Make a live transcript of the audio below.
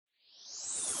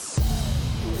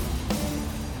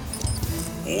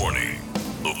Warning.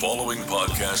 The following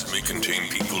podcast may contain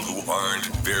people who aren't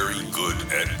very good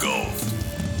at golf.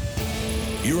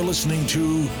 You're listening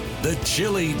to the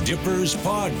Chillidippers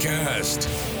podcast.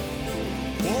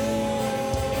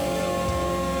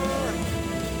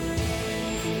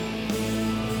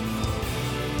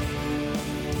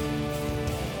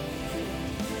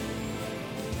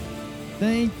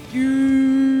 Thank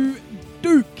you,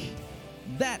 Duke.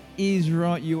 That is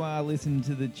right. You are listening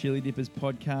to the Chillidippers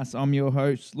podcast. I'm your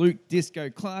host, Luke Disco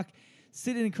Clark.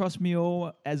 Sitting across me,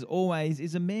 as always,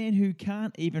 is a man who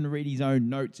can't even read his own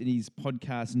notes in his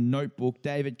podcast notebook,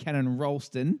 David Cannon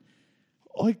Ralston.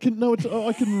 I can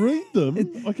read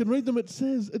them. I can read them. It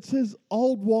says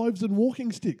old wives and walking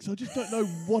sticks. I just don't know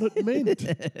what it meant.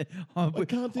 I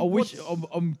can't think.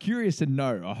 I'm curious to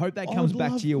know. I hope that comes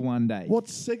back to you one day. What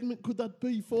segment could that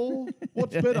be for?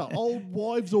 What's better, old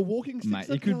wives or walking sticks? Mate,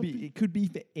 it could be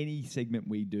for any segment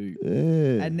we do.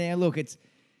 Yeah. And now look, it's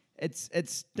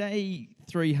day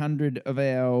 300 of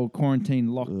our quarantine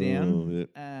lockdown.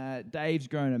 Oh, Dave's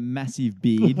grown a massive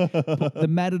beard. But the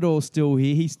Matador's still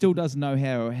here. He still doesn't know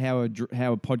how a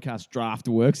podcast draft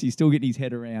works. He's still getting his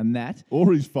head around that.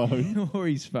 Or his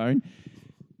phone.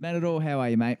 Matador, how are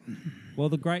you, mate? Well,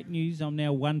 the great news, I'm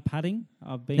now one putting.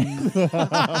 I've been...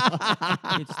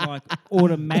 it's like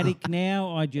automatic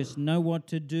now. I just know what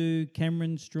to do.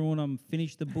 Cameron's drawn. I'm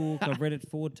finished the book. I've read it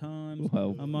 4 times.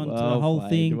 I'm on to the whole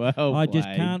thing. I just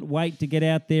can't wait to get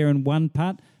out there and one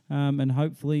putt and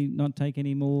hopefully not take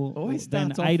any more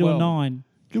than 8 or 9.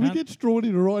 Can we get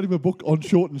Strawny to write him a book on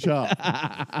short and sharp?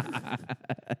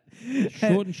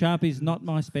 Short and sharp is not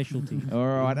my specialty. All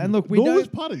right. And look, Nor is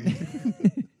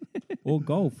putting. Or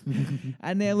golf.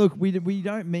 And now, look, we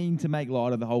don't mean to make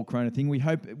light of the whole corona thing. We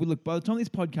hope, look, by the time this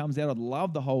pod comes out, I'd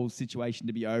love the whole situation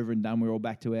to be over and done. We're all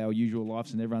back to our usual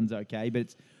lives and everyone's okay, but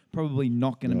it's probably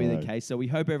not going to be the case. So we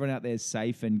hope everyone out there is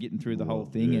safe and getting through the whole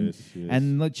thing. Yes.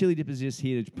 And the Chillidipper's just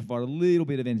here to provide a little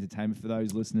bit of entertainment for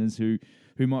those listeners who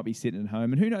might be sitting at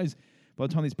home. And who knows, by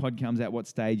the time this pod comes out, what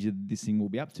stage of this thing will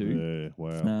be up to. Yeah,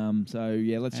 wow. So,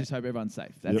 let's just hope everyone's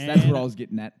safe. That's what I was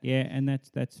getting at. Yeah, and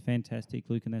that's fantastic,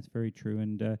 Luke, and that's very true.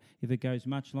 And if it goes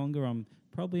much longer, I'm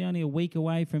probably only a week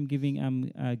away from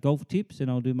giving golf tips, and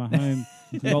I'll do my home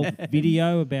golf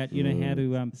video about, how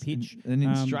to pitch. An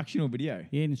instructional video.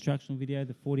 Yeah, an instructional video,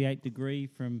 the 48 degree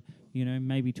from,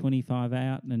 maybe 25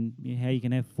 out, and how you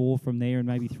can have 4 from there and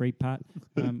maybe 3 putt.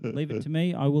 Leave it to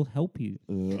me. I will help you.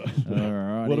 All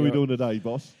right. What are we doing today,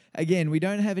 boss? Again, we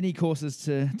don't have any courses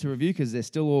to review because they're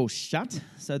still all shut.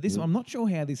 So this one, I'm not sure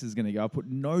how this is going to go. I put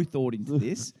no thought into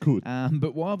this. Good.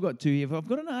 But while I've got 2 here, I've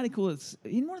got an article that's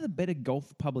in one of the better golf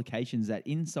publications, that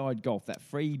Inside Golf, that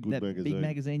free, big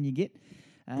magazine you get.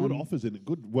 Good offers in it.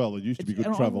 There used to be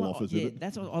good travel offers in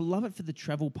it. I love it for the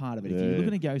travel part of it. If you're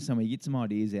looking to go somewhere, you get some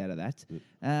ideas out of that.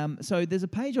 So there's a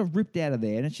page I've ripped out of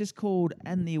there, and it's just called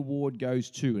 "And the Award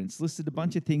Goes To," and it's listed a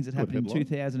bunch of things that happened in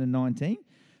 2019.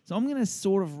 So I'm going to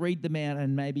sort of read them out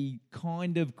and maybe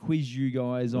kind of quiz you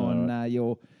guys on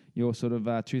your sort of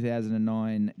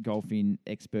 2009 golfing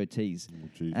expertise.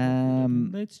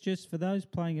 Let's just, for those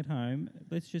playing at home,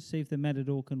 let's just see if the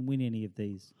Matador can win any of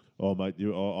these. Oh, mate, I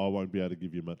won't be able to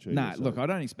give you much either. No, look, I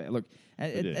don't expect. Look,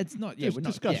 it's not. Yeah, just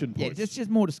discussion points. Yeah, it's just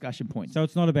more discussion points. So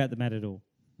it's not about the Matador.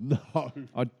 No,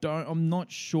 I'm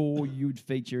not sure you'd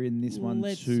feature in this one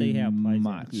Let's too see how it plays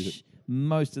much. out. Yeah.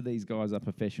 Most of these guys are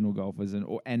professional golfers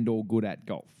and or good at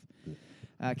golf.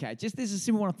 Okay, just this is a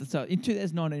simple one off the start. In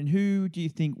 2019, who do you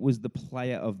think was the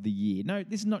player of the year? No,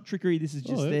 this is not trickery. This is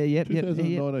just there. Yep,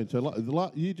 2019. Yep. So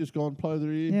the year just gone, player of the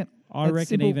year. Yep. I reckon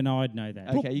simple. even I'd know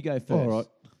that. Okay, you go first. All right.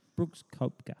 Brooks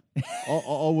Koepka.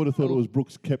 I would have thought it was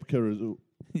Brooks Koepka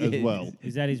as well.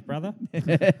 Is that his brother?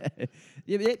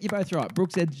 You're both right.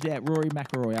 Brooks edged out Rory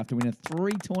McIlroy after winning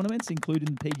 3 tournaments,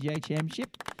 including the PGA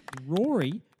Championship.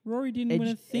 Rory didn't win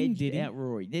a thing, did he? Out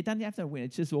Rory. They don't have to win.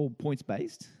 It's just all points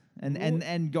based.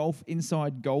 And golf,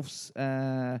 Inside Golf's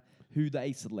who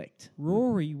they select.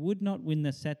 Rory would not win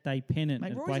the Saturday pennant.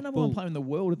 Mate, Rory's the number 1 player in the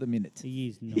world at the minute. He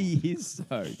is not. He is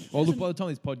so. Well, look, by the time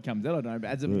this pod comes out, I don't know, but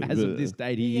as of this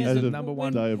date, he is the number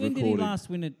 1. When did he last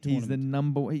win a tournament? He's the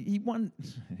number. He won.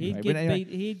 He'd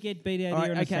get beat out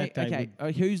here on a Saturday.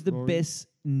 Okay. Who's the best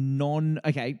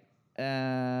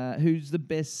who's the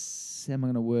best? How am I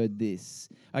going to word this?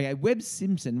 Okay, Webb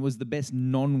Simpson was the best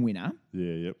non-winner.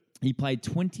 Yeah, yep. He played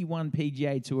 21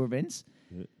 PGA Tour events.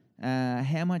 Yep.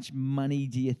 How much money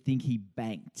do you think he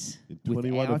banked? In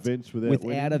 21 events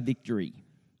without a victory.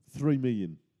 3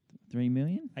 million. 3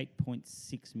 million?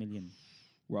 8.6 million.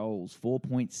 Rolls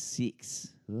 4.6.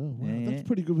 Oh, wow. Yeah. That's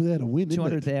pretty good without a win,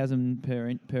 200,000 per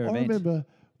event. I remember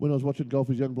when I was watching golf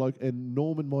as a young bloke, and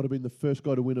Norman might have been the first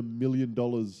guy to win $1 million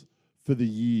for the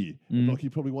year. And like he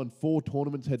probably won 4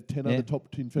 tournaments, had 10 other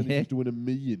top 10 finishes to win $1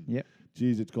 million. Yep.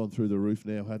 Geez, it's gone through the roof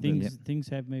now, hasn't it? Things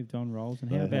have moved on, Rolls.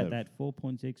 And how about that?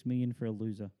 4.6 million for a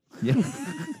loser. Yeah.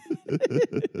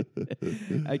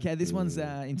 Okay, this one's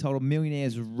entitled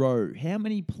Millionaires Row. How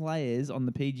many players on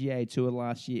the PGA Tour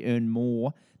last year earned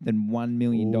more than $1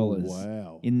 million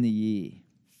in the year?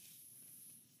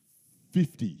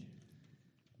 50.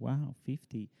 Wow,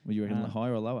 50. Would you reckon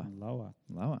higher or lower? Lower.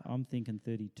 Lower. I'm thinking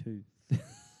 32.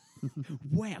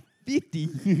 Wow, 50?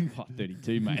 Oh,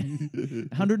 32, mate.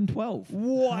 112.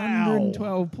 Wow.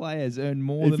 112 players earned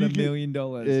more than $1 million.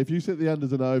 Yeah, if you set the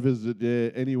unders and overs at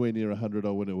anywhere near 100, I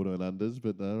wouldn't have went unders,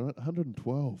 but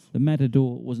 112. The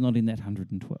Matador was not in that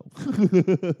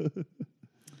 112.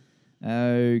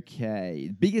 Okay.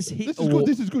 Biggest hit This is good.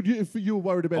 This is good. If you were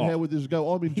worried about how would this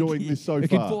go, I'm enjoying this so it far. It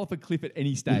can fall off a cliff at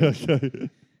any stage.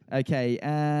 Okay.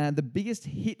 The biggest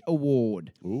hit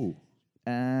award. Ooh.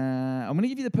 I'm going to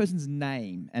give you the person's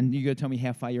name, and you got to tell me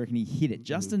how far you reckon he hit it.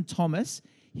 Justin Thomas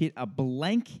hit a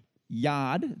blank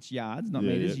yard. It's yards, not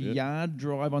meters. Yard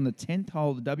drive on the 10th hole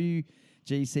of the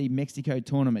WGC Mexico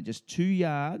tournament, just 2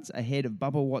 yards ahead of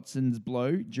Bubba Watson's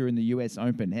blow during the US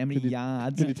Open. How many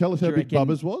yards? Can you tell us how big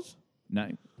Bubba's was? No.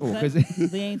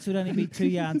 The answer would only be 2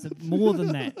 yards more than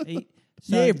that.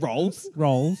 Rolls.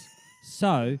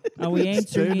 So, are we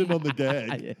answering Standing on the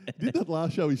gag. Did that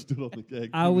last show he stood on the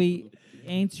gag? Are we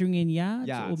answering in yards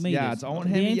or meters? Yards. I want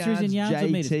how the many answer is in yards JT. or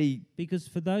meters. Because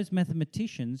for those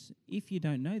mathematicians, if you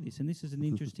don't know this, and this is an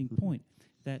interesting point,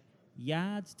 that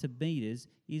yards to meters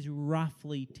is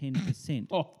roughly 10%.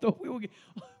 Oh, thought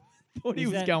he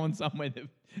was going somewhere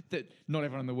that not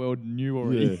everyone in the world knew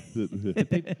already.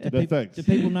 Thanks. Do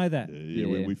people know that?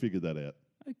 Yeah. We figured that out.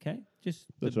 Okay, just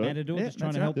That's the right. Matador just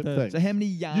trying to right. help Yep, the... thanks. So how many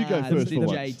yards You go first did for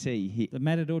once. JT hit? The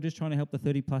Matador just trying to help the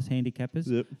 30-plus handicappers.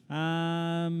 Yep.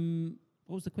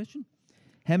 What was the question?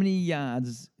 How many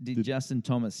yards did Justin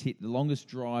Thomas hit the longest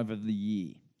drive of the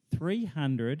year?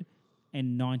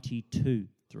 392.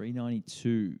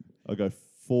 392. I go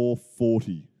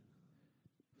 440.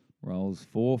 Rolls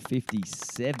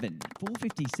 457.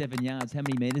 457 yards. How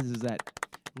many metres is that?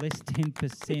 Less 10%.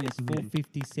 It's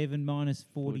 457 minus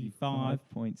 45.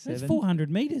 45.7. That's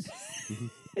 400 metres.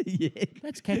 Yeah.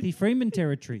 That's Kathy Freeman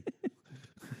territory.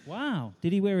 Wow.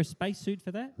 Did he wear a spacesuit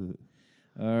for that?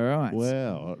 All right.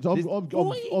 Wow.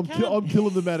 I'm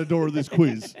killing the Matador of this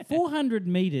quiz. 400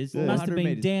 metres must have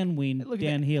been downwind,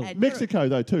 downhill. Mexico,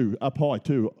 though, too. Up high,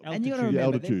 too. And you got to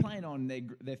remember, they're playing on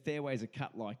their fairways are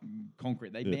cut like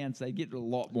concrete. They bounce. They get a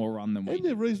lot more run than we do. And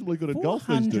they're reasonably good at golf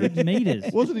these days. 400 metres.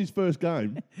 Wasn't his first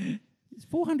game. It's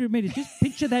 400 metres. Just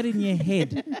picture that in your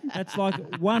head. That's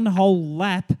like one whole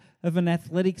lap of an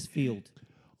athletics field.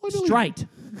 Straight.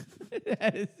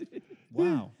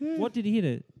 Wow. What did he hit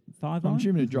it? 5 I'm iron?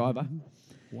 assuming a driver.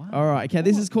 Wow. All right. Okay.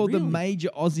 This is called the really? Major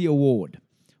Aussie Award.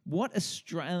 What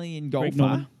Australian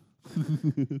golfer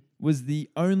was the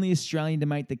only Australian to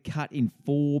make the cut in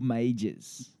 4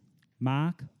 majors?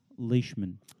 Mark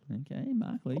Leishman. Okay,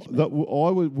 Mark Leishman. I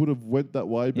would have went that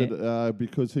way, but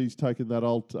because he's taken that,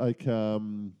 I'll take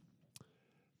not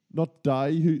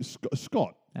Day,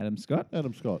 Scott. Adam Scott.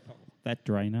 That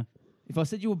drainer. If I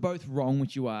said you were both wrong,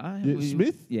 which you are.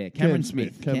 Smith? Yeah, Cameron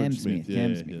Smith. Cam Smith. Yeah,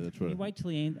 Cam Smith. that's Can right. you wait till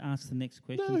he asks the next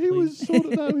question, No, he was sort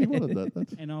of, he wanted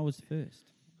that. And I was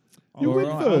first. You went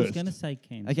I was first. going to say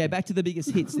Cam. Okay, back to the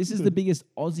biggest hits. This is the biggest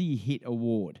Aussie hit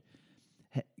award.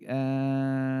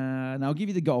 And I'll give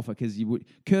you the golfer because you would.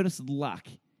 Curtis Luck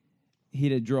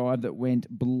hit a drive that went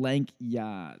blank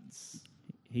yards.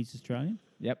 He's Australian?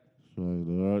 Yep. All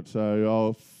right,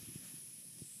 so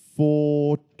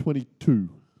 422.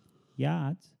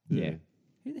 Yards? Yeah.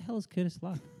 Who the hell is Curtis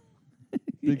Luck?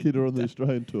 Big hitter on the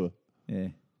Australian tour. Yeah.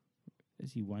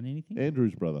 Has he won anything?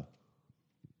 Andrew's brother.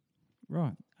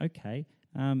 Right. Okay.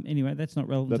 Anyway, that's not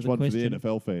relevant That's to the one question. for the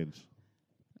NFL fans.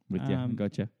 With you.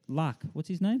 Gotcha. Luck. What's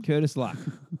his name? Curtis Luck.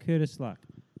 Curtis Luck.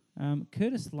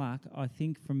 Curtis Luck, I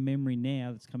think from memory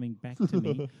now, that's coming back to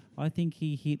me, I think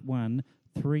he hit one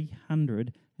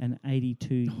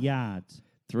 382 yards.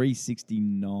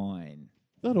 369.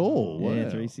 That all? Wow. Yeah,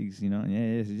 369.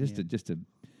 Yeah, so just a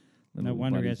No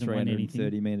wonder he hasn't won anything.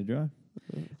 330-metre drive.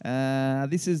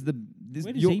 This is the...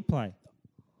 Where does he play?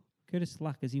 Curtis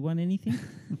Luck, has he won anything?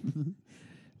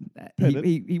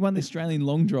 He won the Australian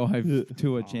long drive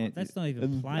tour chance. That's not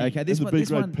even playing. Okay, this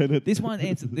one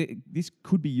answered. This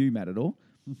could be you, Matador.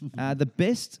 The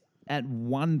best at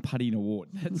one putting award.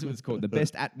 That's what it's called. The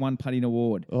best at one putting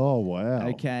award. Oh, wow.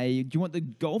 Okay. Do you want the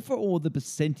golfer or the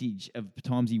percentage of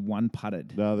times he one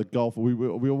putted? No, the golfer. We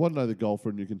want to know the golfer,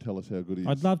 and you can tell us how good he is.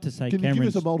 I'd love to say Can you give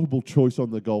us a multiple choice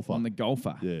on the golfer? On the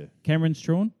golfer. Yeah. Cameron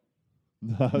Strawn.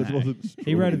 No, it wasn't.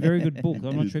 He wrote a very good book.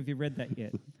 I'm not sure if you read that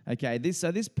yet. Okay.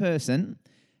 This person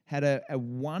had a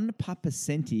one putt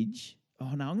percentage.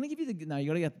 Oh, no. I'm going to give you the... No,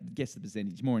 you got to guess the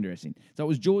percentage. More interesting. So it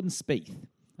was Jordan Spieth.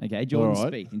 Okay, Jordan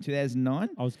Spieth in 2009.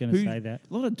 I was going to say that.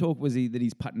 A lot of talk was that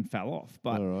his putt and fell off.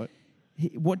 But All right.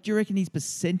 What do you reckon his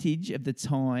percentage of the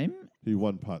time? He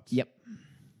won putts. Yep.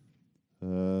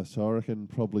 So I reckon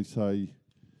probably say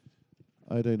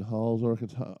 18 holes.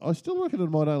 I still reckon it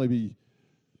might only be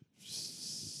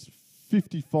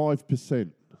 55%.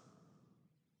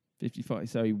 55.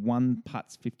 So he won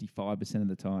putts 55% of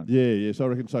the time. Yeah. So I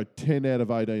reckon 10 out of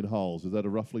 18 holes. Is that a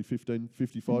roughly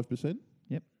 55%?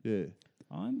 Yep. Yeah.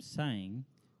 I'm saying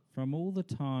from all the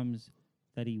times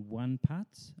that he won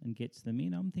putts and gets them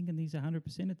in, I'm thinking he's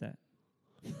 100% at that.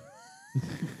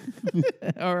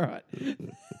 All right.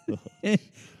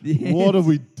 What are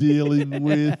we dealing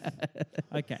with?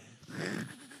 Okay.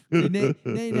 You know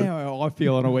how I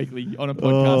feel on a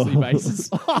podcastly basis.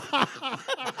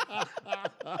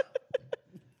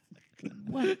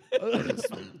 What?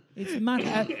 It's much.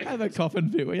 Have a coffin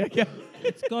fit, will you? Okay.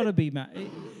 It's got to be.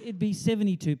 It'd be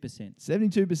 72%.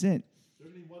 72%.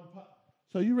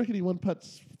 So you reckon he won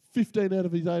putts 15 out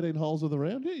of his 18 holes of the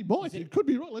round? Yeah, he might. It could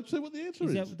be right. Let's see what the answer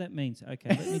is. Is that what that means? Okay,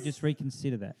 let me just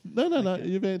reconsider that. No.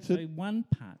 You've So answered. he won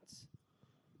putts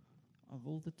of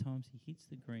all the times he hits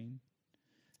the green.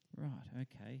 Right.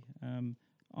 Okay.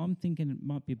 I'm thinking it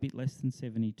might be a bit less than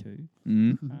 72.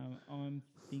 I'm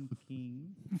thinking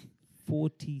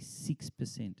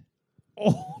 46%.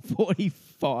 Oh,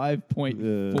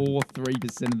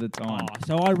 45.43% of the time. Oh,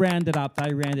 so I rounded up.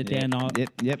 They rounded down. Yep.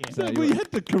 Yeah. So We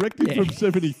had to correct him from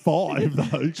 75, though.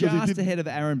 'cause he just didn't- ahead of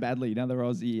Aaron Badley, another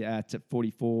Aussie at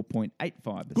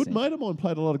 44.85%. Good mate of mine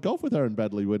played a lot of golf with Aaron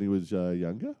Badley when he was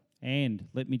younger. And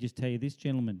let me just tell you this,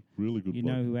 gentleman. Really good You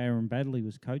bloke. know who Aaron Badley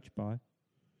was coached by?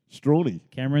 Strawny.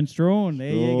 Cameron Strawn.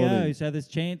 There you go. Strawny. So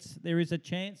there is a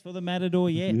chance for the Matador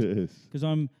yet. Yes. Because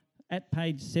I'm at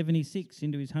page 76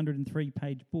 into his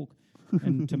 103-page book.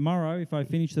 And tomorrow, if I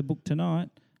finish the book tonight,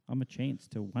 I'm a chance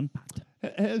to one putt.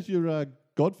 How's your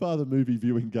Godfather movie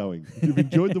viewing going? You've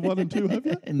enjoyed the 1 and 2, have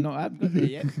you? No, I haven't got there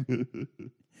yet.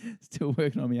 Still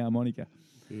working on my harmonica.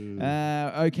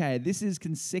 Okay, this is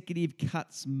consecutive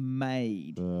cuts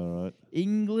made. All right.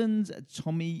 England's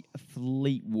Tommy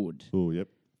Fleetwood. Oh, yep.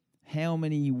 How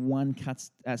many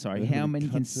how many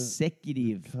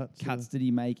consecutive cuts did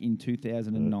he make in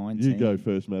 2019? You go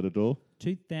first, Matador.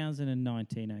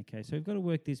 2019, okay. So we've got to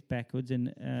work this backwards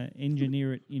and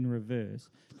engineer it in reverse.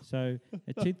 So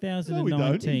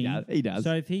 2019. He does.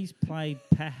 So if he's played,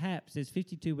 perhaps, there's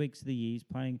 52 weeks of the year, he's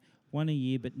playing one a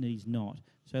year, but he's not.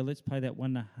 So let's play that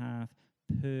 1.5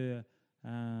 per,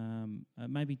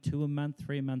 maybe 2 a month,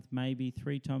 3 a month, maybe.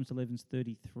 3 times 11 is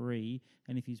 33.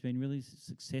 And if he's been really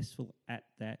successful at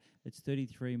that, it's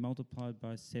 33 multiplied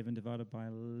by 7 divided by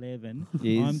 11.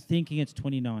 I'm thinking it's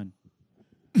 29.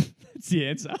 That's the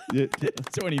answer. Yeah.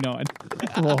 29.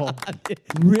 Oh.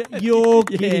 You're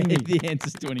kidding me. The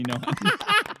answer's 29.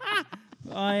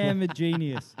 I am a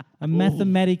genius. A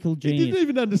mathematical He genius. didn't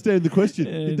even understand the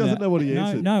question. He doesn't know what he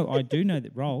answered. No, I do know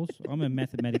that roles. I'm a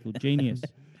mathematical genius.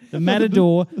 The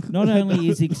Matador not only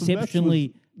is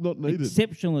exceptionally not needed.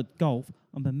 exceptional at golf,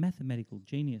 I'm a mathematical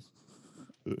genius.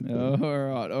 All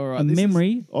right. A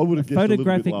memory, I would a have guessed a little bit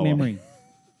photographic lower. memory.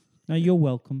 No, you're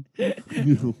welcome.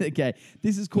 Okay,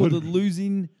 this is called the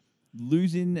losing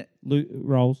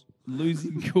Rolls.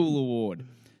 cool award.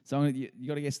 So you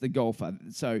got to guess the golfer.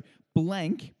 So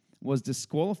blank was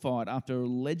disqualified after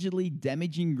allegedly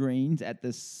damaging greens at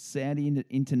the Saudi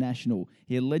International.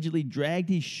 He allegedly dragged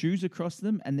his shoes across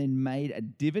them and then made a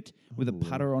divot with a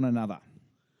putter on another.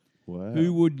 Wow.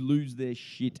 Who would lose their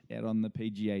shit out on the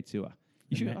PGA Tour?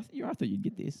 I thought you'd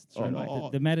get this. Straight away.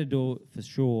 The Matador for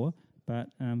sure, but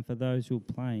for those who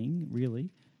are playing, really,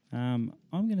 I'm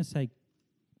going to say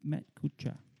Matt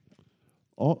Kuchar.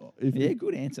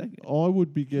 Good answer. I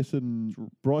would be guessing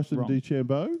Bryson Wrong.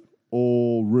 DeChambeau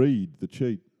or Reed, the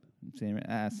cheat. Sam Reid.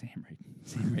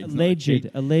 Sam Reid's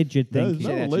Alleged, thank you.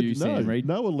 Shout out to you, Sam Reid.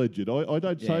 No alleged. I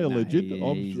don't say no, alleged.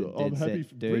 he's a I'm dead happy.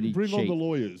 set dirty Bring on cheat. the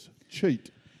lawyers.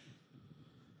 Cheat.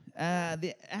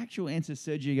 The actual answer is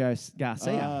Sergio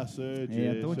Garcia. Sergio.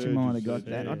 Yeah, I thought you might have got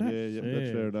that. I don't. Yeah,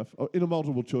 that's fair enough. In a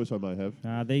multiple choice, I may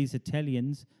have. These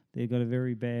Italians, they've got a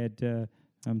very bad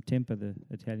temper, the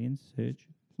Italians, Serge.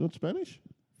 It's not Spanish?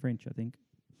 French, I think.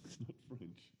 It's not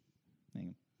French. Hang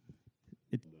on.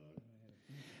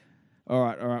 All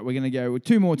right. We're going to go with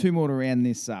two more to round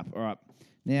this up. All right.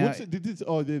 Now, this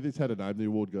had a name. The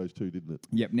award goes to, didn't it?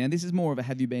 Yep. Now, this is more of a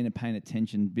have you been paying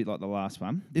attention, bit like the last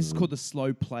one. This is called the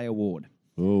Slow Play Award.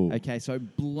 Oh. Okay, so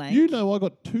blank. You know, I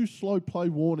got 2 slow play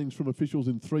warnings from officials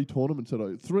in 3 tournaments. 2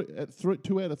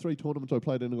 out of 3 tournaments I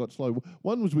played in, I got slow.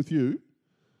 One was with you.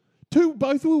 2,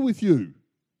 both were with you.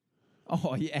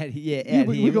 Oh, yeah, out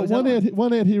We here. got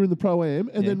one out here in the Pro-Am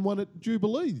and then one at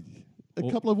Jubilee. A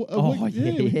couple of weeks.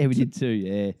 Yeah, we did too,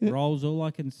 yeah. Rolls, all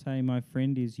I can say, my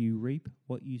friend, is you reap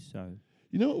what you sow.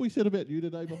 You know what we said about you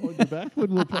today behind your back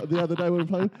when the other day when we were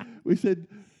playing? We said,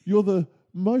 you're the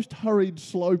most hurried,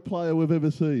 slow player we've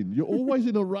ever seen. You're always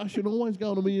in a rush and always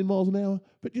going a million miles an hour,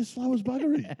 but you're slow as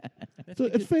buggery. So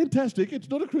it's fantastic. It's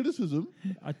not a criticism.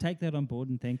 I take that on board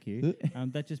and thank you.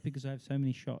 That's just because I have so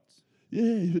many shots.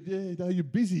 No, you're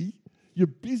busy. You're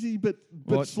busy, but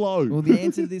slow. Well, the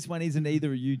answer to this one isn't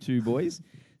either of you two boys.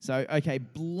 So, okay,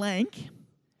 blank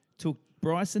took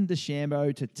Bryson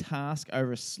DeChambeau to task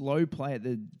over a slow play at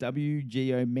the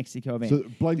WGO Mexico event. So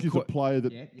blank is a player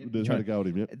that had a go at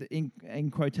him, yeah?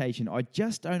 In quotation, I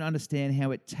just don't understand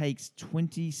how it takes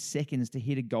 20 seconds to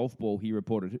hit a golf ball, he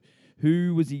reported.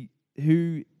 Who was he?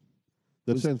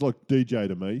 That sounds like DJ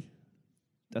to me.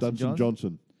 Dustin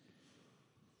Johnson.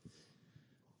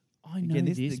 I know again,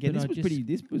 this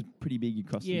was pretty big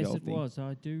across the golf thing. Yes, it was.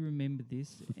 I do remember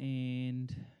this,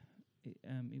 and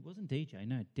it wasn't DJ.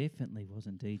 No, definitely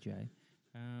wasn't DJ.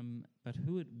 But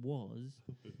who it was,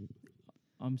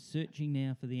 I'm searching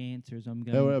now for the answer as I'm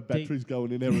going. How our batteries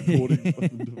going in our recording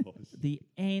device. The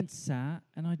answer,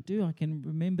 and I can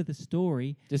remember the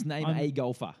story. Just name a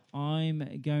golfer.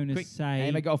 I'm going to say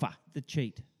name a golfer. The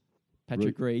cheat.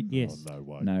 Patrick Reed? Yes. Oh, no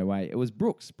way. No way. It was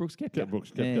Brooks. Brooks Koepka. Yeah,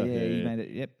 Brooks Koepka. Yeah, he made it.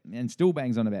 Yep. And still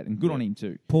bangs on about it. And good on him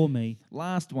too. Poor me.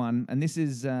 Last one, and this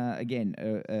is, again,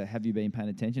 have you been paying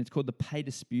attention? It's called the Pay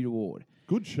Dispute Award.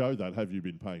 Good show, that. Have you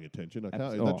been paying attention?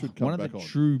 That should come one back of the on.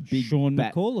 true big Sean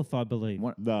McAuliffe, I believe.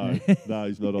 No,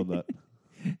 he's not on that.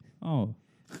 Oh.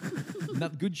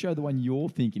 Not good show, the one you're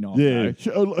thinking of. Yeah.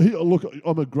 Look,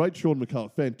 I'm a great Sean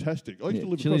McAuliffe. Fantastic. I used to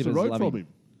live across the road from him.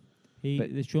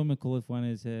 The Sean McAuliffe one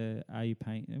is, are you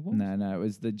paying? No, it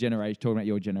was the generation, talking about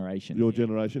your generation. Your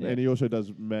generation. Yeah. And he also does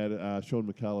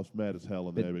Sean McAuliffe's Mad as Hell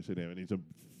on the ABC now, and he's a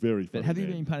very funny But have you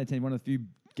man. been paying attention? One of the few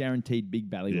guaranteed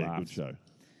big belly laughs. Good show.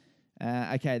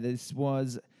 Okay, this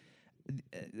was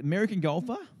American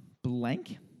golfer,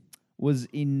 blank, was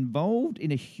involved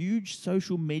in a huge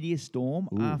social media storm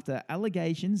after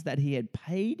allegations that he had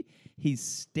paid his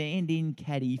stand-in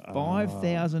caddy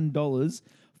 $5,000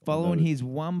 following his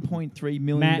 $1.3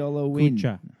 million win.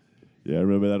 Kutcher. Yeah, I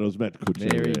remember that. It was Matt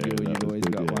Kutcher. Very good. You boys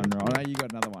got one right. Oh, you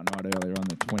got another one right earlier on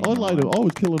the 20. I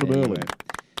was killing him early.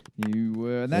 You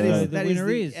were. And that is the winner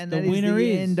is. And the that winner is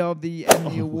the is. end of the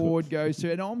award goes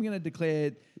to. And I'm going to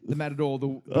declare the Matador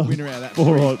the winner out of that.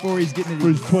 All right. For he's getting it For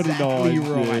his exactly 29.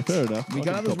 right. Yeah, fair enough. We I got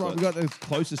can others top right. We got the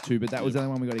closest to, but that was the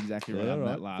only one we got exactly right.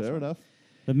 That last fair one. enough.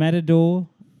 The Matador,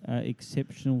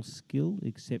 exceptional skill,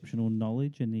 exceptional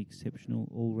knowledge, and the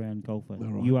exceptional all-round golfer.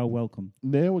 Right. You are welcome.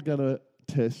 Now we're going to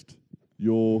test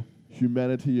your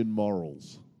humanity and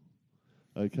morals.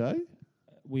 Okay?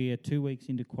 We are 2 weeks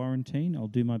into quarantine. I'll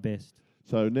do my best.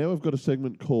 So now we've got a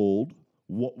segment called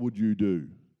What Would You Do?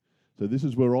 So this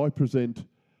is where I present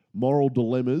moral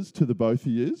dilemmas to the both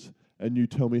of yous, and you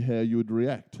tell me how you would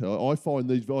react. I find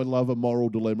these, I love a moral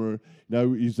dilemma.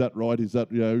 Is that right? Is that,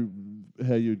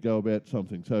 how you'd go about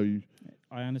something? So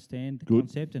I understand the Good.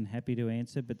 concept and happy to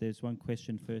answer, but there's one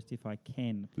question first, if I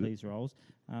can, please, Rolls.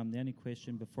 The only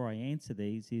question before I answer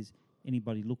these is,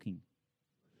 anybody looking?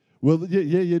 Well,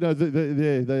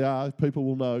 they are. People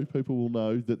will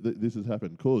know that this has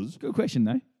happened. Good question,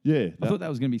 though. I thought that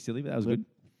was going to be silly, but that was good.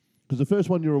 Because the first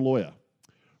one, you're a lawyer,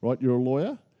 right? You're a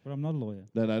lawyer. But I'm not a lawyer.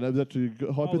 No, that's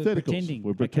hypotheticals.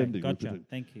 We're pretending. We're Gotcha. pretending.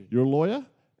 Thank you. You're a lawyer,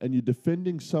 and you're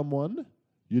defending someone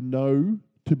you know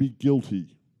to be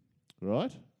guilty,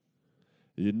 right?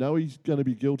 You know he's going to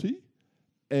be guilty,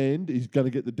 and he's going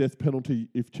to get the death penalty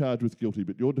if charged with guilty.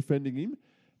 But you're defending him,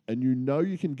 and you know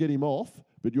you can get him off,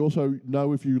 but you also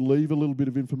know if you leave a little bit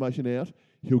of information out,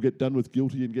 he'll get done with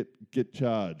guilty and get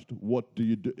charged. What do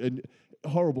you do? And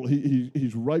horrible.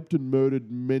 He's raped and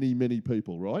murdered many, many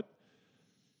people, right?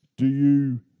 Do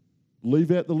you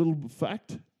leave out the little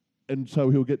fact, and so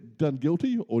he'll get done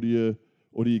guilty, or do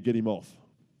you get him off?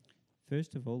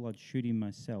 First of all, I'd shoot him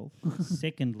myself.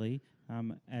 Secondly,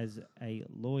 as a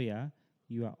lawyer,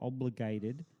 you are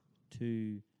obligated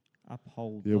to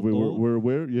uphold the law. We're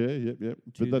aware. Yeah.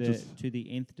 To the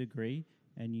nth degree,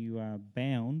 and you are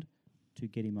bound to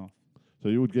get him off. So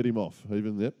you would get him off,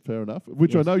 even that, fair enough.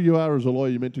 Which Yes. I know you are as a lawyer,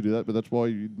 you're meant to do that, but that's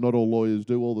why not all lawyers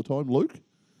do all the time. Luke?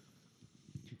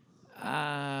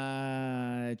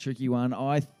 Tricky one.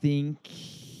 I think.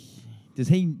 Does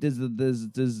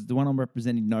the one I'm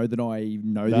representing know that I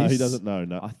know this? No, he doesn't know,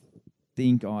 no. I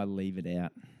think I leave it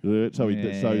out. So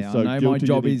I know my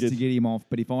job is to get him off,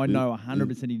 but if I know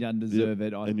 100% he doesn't deserve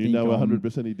it, I and think you know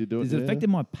 100% he did do it. Does it affect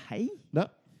my pay? No,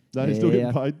 he's still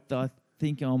getting paid. I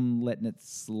think I'm letting it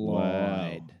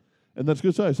slide. Wow. And that's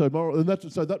good to say.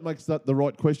 So that makes that the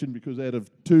right question, because out of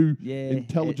two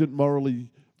intelligent, morally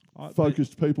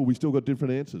focused people, we still got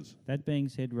different answers. That being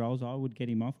said, Rolls, I would get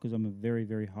him off because I'm a very,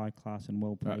 very high class and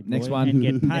well paid Right, next lawyer one. and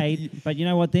get paid. But you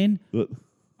know what then? But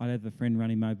I'd have a friend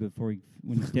run him over when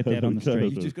he stepped out on the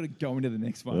street. You've just got to go into the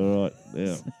next one. all right,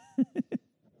 now.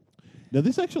 Now,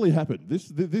 this actually happened. This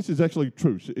is actually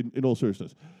true, in all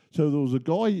seriousness. So there was a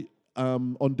guy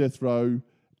on death row,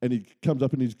 and he comes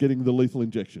up and he's getting the lethal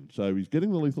injection. So he's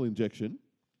getting the lethal injection,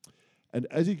 and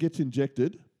as he gets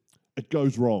injected, it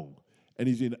goes wrong. And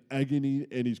he's in agony,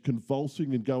 and he's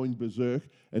convulsing and going berserk.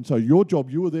 And so your job,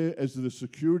 you were there as the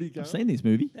security guard. I've seen this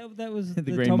movie. That was The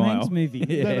the Green Tom Mile. Hanks movie.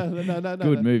 No.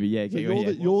 Good movie, yeah. So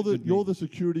you're the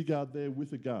security guard there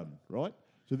with a gun, right?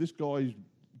 So this guy's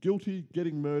guilty,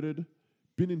 getting murdered,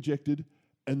 been injected,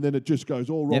 and then it just goes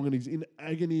all wrong, and he's in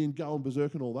agony and going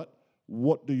berserk and all that.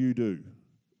 What do you do?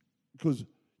 Because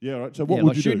right. So what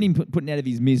would you shooting do? him, putting out of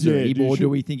his misery, do you or shoot- do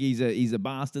we think he's a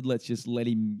bastard? Let's just let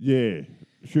him. Yeah,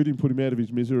 shoot him, put him out of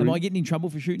his misery. Am I getting in trouble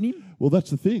for shooting him? Well, that's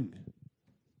the thing.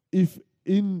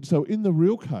 In the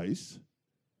real case,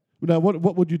 now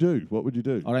what would you do? What would you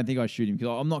do? I don't think I shoot him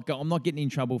because I'm not getting in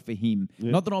trouble for him.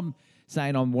 Yeah. Not that I'm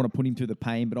saying I want to put him through the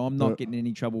pain, but I'm not getting in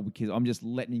any trouble because I'm just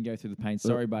letting him go through the pain.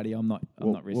 Sorry, buddy, I'm not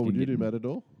risking. What would you do, getting-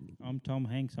 Matador? I'm Tom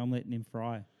Hanks. I'm letting him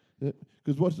fry.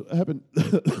 Because what's happened?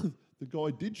 The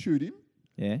guy did shoot him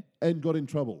Yeah, and got in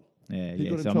trouble. yeah, He yeah.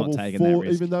 got in So I'm trouble not taking that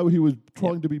risk. even though he was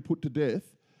trying to be put to death.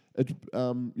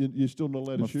 You're still not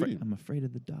allowed to shoot him. I'm afraid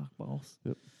of the dark, boss.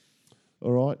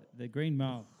 All right. The Green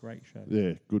Mile, great show.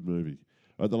 Yeah, good movie.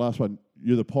 All right, the last one.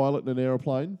 You're the pilot in an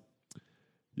aeroplane.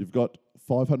 You've got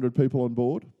 500 people on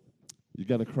board. You're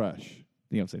going to crash. I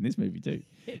think I've seen this movie too.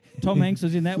 Tom Hanks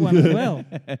was in that one as well.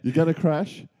 You're going to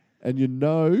crash, and you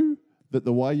know that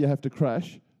the way you have to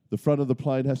crash, the front of the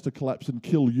plane has to collapse and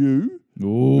kill you, but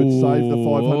save the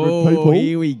 500 people.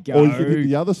 Here we go. Or you can hit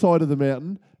the other side of the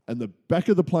mountain, and the back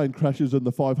of the plane crashes and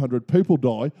the 500 people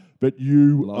die, but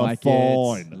you are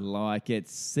fine. Like it.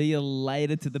 See you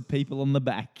later to the people on the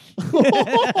back.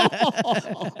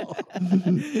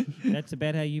 That's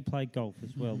about how you play golf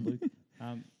as well, Luke.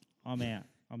 I'm out.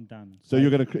 I'm done. So you're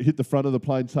going to hit the front of the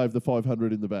plane, save the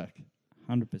 500 in the back.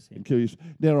 100%. And kill you.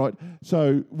 Now, right,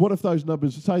 so what if those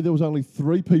numbers, say there was only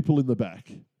 3 people in the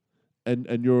back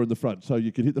and you're in the front. So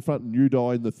you could hit the front and you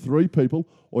die and the 3 people,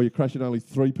 or you crash and only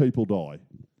 3 people die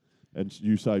and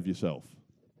you save yourself.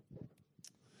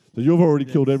 So you've already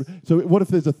killed So what if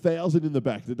there's 1,000 in the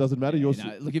back? It doesn't matter. You're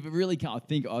Look, if it really can't, I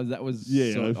think that was.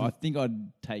 Yeah, I think I'd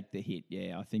take the hit.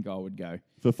 Yeah, I think I would go.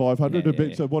 for 500.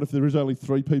 Yeah. So what if there is only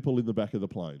 3 people in the back of the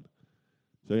plane?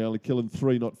 So you're only killing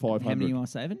 3, not 500. How many am I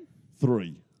saving?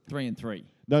 3. 3 and 3.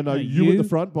 No, you at the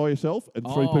front by yourself and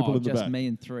 3 people in the just back. me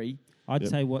and 3. I'd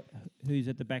say who's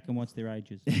at the back and what's their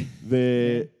ages.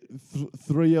 They're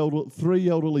 3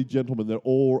 elderly gentlemen. They're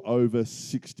all over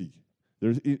 60.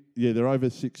 They're over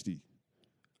 60.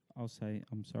 I'll say,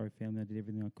 I'm sorry, family. I did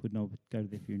everything I could. And I'll go to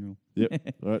their funeral.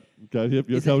 Yep. All right. Go. Yep.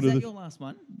 You're Is going that to your last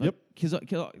one? Yep. Can I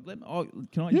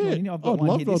join Yeah. in? I've got I'd one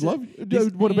love. here. This I'd is- love.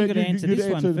 this- What You've about got to you? answer You'd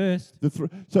this one first.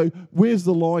 So where's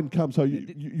the line come? So you're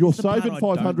This is the part saving I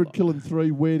don't 500, like. killing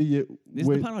 3. Where do you? This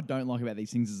is the part I don't like about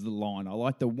these things is the line. I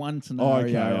like the one scenario.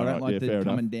 okay, I all don't right, like yeah, the fair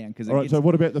coming enough. down because All right. So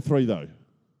what about the 3 though?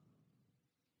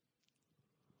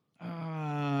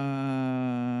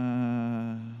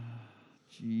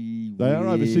 Gee They are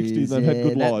over 60 and they've had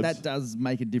good lives. That does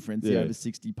make a difference. The Yeah. over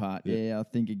 60 part. Yeah. Yeah, I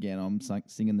think again I'm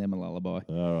singing them a lullaby.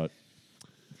 All right.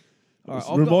 All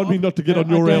right, Remind me not to get on I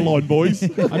your don't- airline, boys.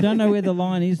 I don't know where the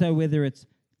line is, though, whether it's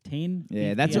 10, Yeah,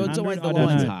 50, that's it's always 100. the I don't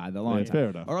line's know. hard. The Yeah, line's fair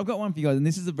hard. enough. All right, I've got one for you guys, and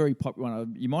this is a very popular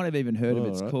one. You might have even heard of it.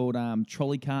 It's All right. called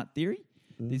trolley cart theory.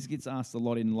 This gets asked a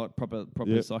lot in proper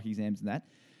Yep. psych exams and that.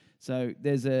 So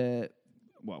there's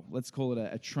let's call it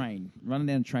a train running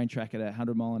down a train track at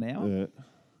 100 mile an hour. Yeah.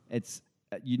 It's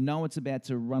it's about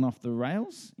to run off the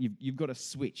rails. You've got a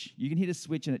switch. You can hit a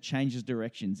switch and it changes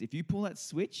directions. If you pull that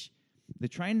switch, the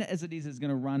train as it is going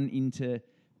to run into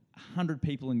 100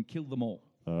 people and kill them all.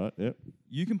 All right. Yep.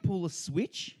 You can pull a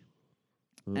switch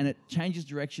and it changes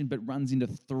direction but runs into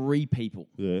 3 people.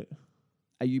 Yeah.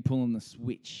 Are you pulling the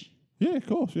switch? Yeah, of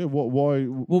course. Yeah, why?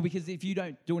 Well, because if you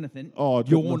don't do anything,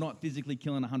 you're not physically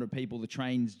killing 100 people. The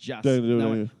train's just... But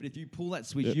if you pull that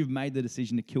switch, you've made the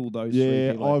decision to kill those 3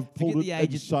 people. Yeah, I've pulled it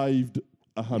and saved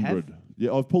 100.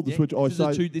 Yeah, I've pulled the switch.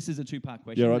 This is a two-part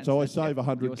question. Yeah, right. So I save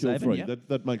 100, kill 3.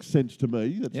 That makes sense to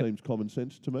me. That seems common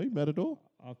sense to me. Matador?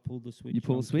 I've pulled the switch. You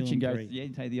pull the switch and go, 3. you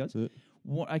take the odds.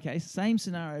 Okay, same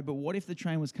scenario, but what if the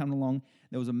train was coming along,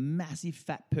 there was a massive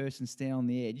fat person standing on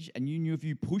the edge, and you knew if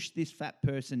you pushed this fat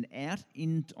person out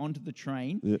onto the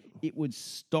train, it would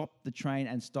stop the train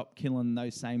and stop killing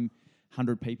those same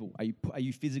 100 people? Are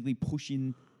you physically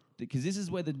pushing... Because this is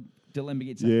where the dilemma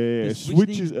gets. The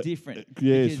switch is different.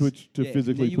 Switch to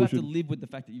physically push. You have to live with the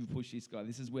fact that you push this guy.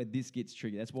 This is where this gets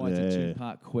tricky. That's why it's a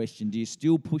two-part question. Do you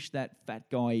still push that fat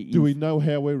guy in? Do we know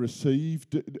how we're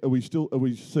received? Are we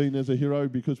seen as a hero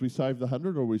because we saved the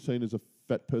 100, or are we seen as a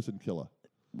fat person killer?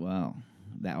 Well,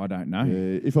 that I don't know.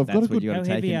 If I've got a good, how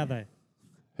heavy are they?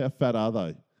 How fat are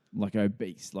they? Like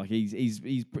obese. Like he's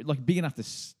like big enough to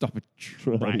stop a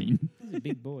train. He's a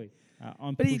big boy.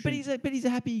 But he's a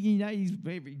happy, he's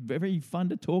very, very fun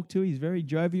to talk to. He's very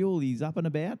jovial. He's up and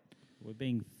about. We're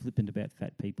being flippant about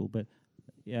fat people, but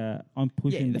I'm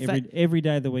pushing every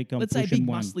day of the week. Let's say big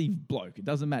muscly bloke. It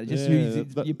doesn't matter. Just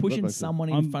you're pushing someone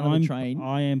in front of the train.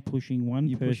 I am pushing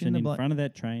one person in front of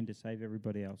that train to save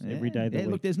everybody else every day of the week.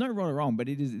 Look, there's no right or wrong, but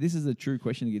this is a true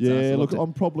question that gets asked. Yeah, look,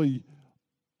 I'm probably...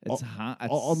 It's hard.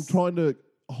 I'm trying to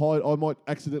hide. I might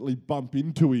accidentally bump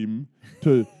into him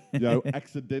to...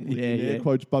 accidentally, in air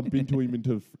quotes, bump into him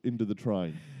into the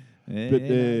train.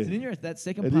 It's an interesting. That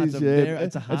second part's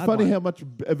it's a hard It's funny one. how much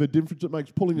of a difference it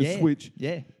makes pulling a switch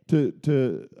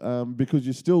to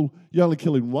because you're only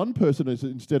killing one person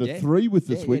instead of 3 with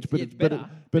the switch, but it's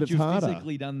harder. You've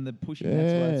physically done the pushing.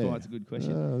 That's why it's a good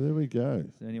question. Oh, there we go.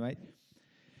 So anyway,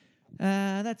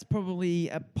 that's probably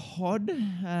a pod.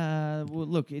 Well,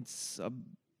 look, it's.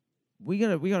 We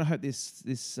gotta hope this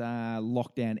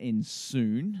lockdown ends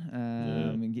soon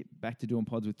and get back to doing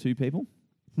pods with 2 people.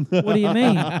 What do you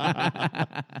mean?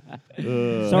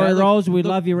 Sorry, Rolls, we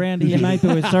love you around here, mate,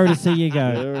 but we're sorry to see you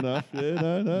go. Fair enough.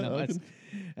 Yeah, no.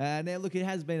 Now, look, it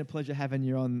has been a pleasure having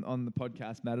you on the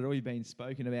podcast, Matador. You've been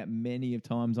spoken about many of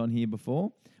times on here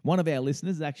before. One of our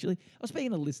listeners, actually. I was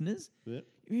speaking of listeners. Who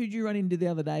did you run into the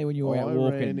other day when you were out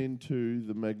walking? I ran into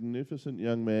the magnificent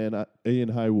young man, Ian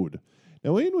Haywood.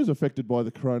 Now, Ian was affected by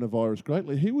the coronavirus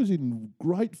greatly. He was in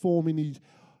great form in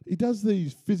he does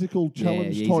these physical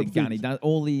challenge type he's a gun. things. He does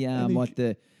all the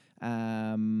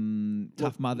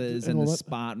Tough Mothers and the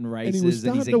Spartan races,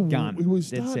 and he's a gun. He was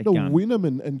starting to win them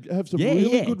and have some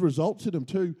really good results in them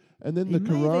too. And then the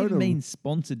corona... He may have been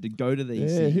sponsored to go to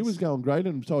these things. He was going great.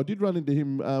 And so I did run into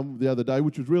him the other day,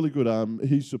 which was really good.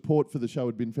 His support for the show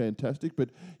had been fantastic. But,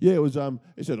 it was...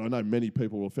 he said, I know many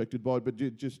people were affected by it, but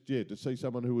to see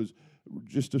someone who was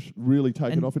just really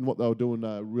taken off in what they were doing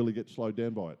really get slowed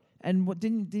down by it. And what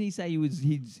didn't he say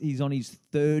he's on his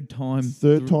third time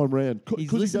round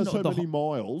because he does so many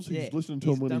miles. He's listening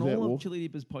to him when he's out walking. He's done all of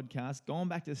Chillidipper's podcast, gone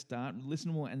back to the start,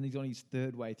 listened to him, and he's on his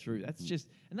 3rd way through. That's just,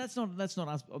 and that's not us.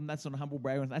 That's not a humble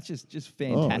brag. That's just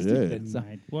fantastic.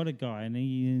 Mate, what a guy, and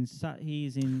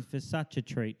he's in for such a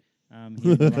treat.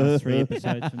 Here in the last 3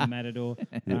 episodes from the Matador.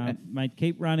 Mate,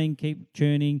 keep running, keep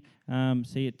churning.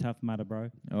 See you tough, Mudder,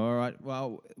 bro. All right.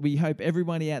 Well, we hope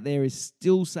everybody out there is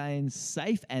still staying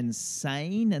safe and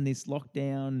sane, and this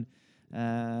lockdown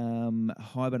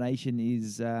hibernation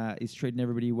is treating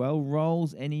everybody well.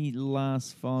 Rolls, any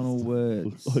last final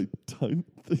words? I don't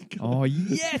think. Oh,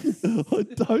 yes! I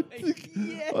don't think.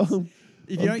 Yes!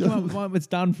 If you don't come up with one, it's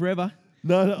done forever.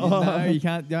 No, you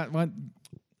can't.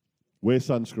 Wear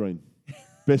sunscreen.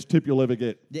 Best tip you'll ever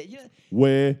get.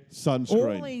 Wear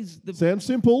sunscreen. Sounds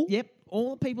simple. Yep.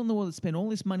 All the people in the world that spend all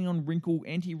this money on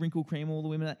anti-wrinkle cream, all the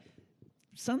women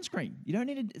sunscreen. You don't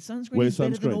need sunscreen. Wear is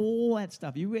sunscreen. Better than all that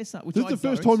stuff. You wear sunscreen. This is the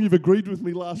first time you've agreed with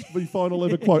me last final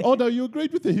ever quote. Oh, no, you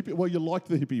agreed with the hippie. Well, you liked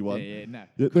the hippie one. No.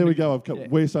 There we go.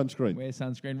 Wear sunscreen. Wear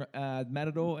sunscreen.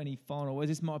 Matador, any final words?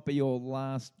 This might be your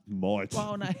last. Might.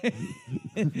 Well, no.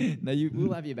 No,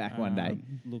 we'll have you back one day.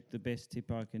 Look, the best tip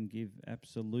I can give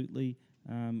absolutely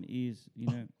is,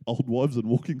 old wives and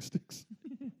walking sticks.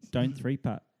 Don't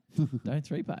 3-putt. Don't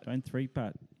 3-putt. Don't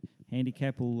 3-putt.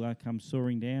 Handicap will come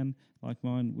soaring down like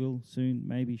mine will soon,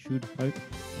 maybe, should, hope.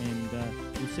 And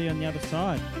we'll see you on the other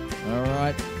side. All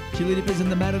right. Chillidippers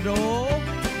and the Matador.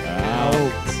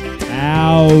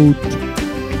 Out.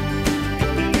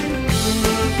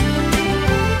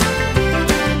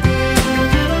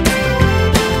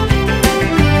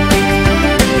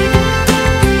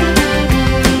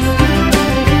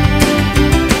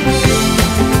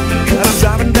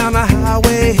 Driving down the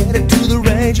highway, headed to the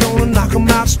range, gonna knock 'em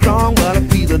out strong.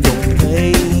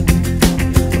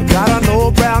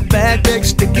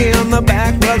 the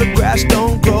back where the grass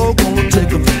don't grow. Gonna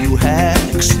take a few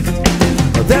hacks.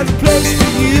 There's a place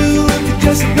for you if you're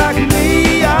just like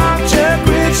me. I'm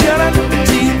Chevy, chillin' at the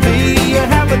TV. I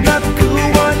have another cool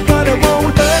one, but it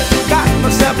won't hurt. Got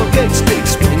myself a big stick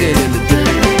swinging in the dirt.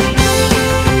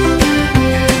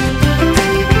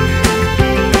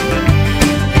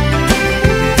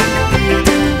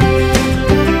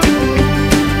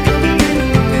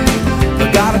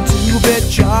 I got a 2-bit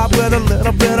job with a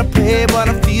little bit of pay, but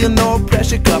I feel no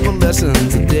pressure, couple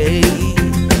lessons a day.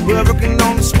 We're working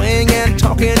on the swing and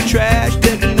talking trash.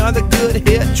 Take another good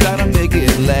hit, try to make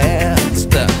it last.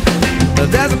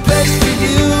 There's a place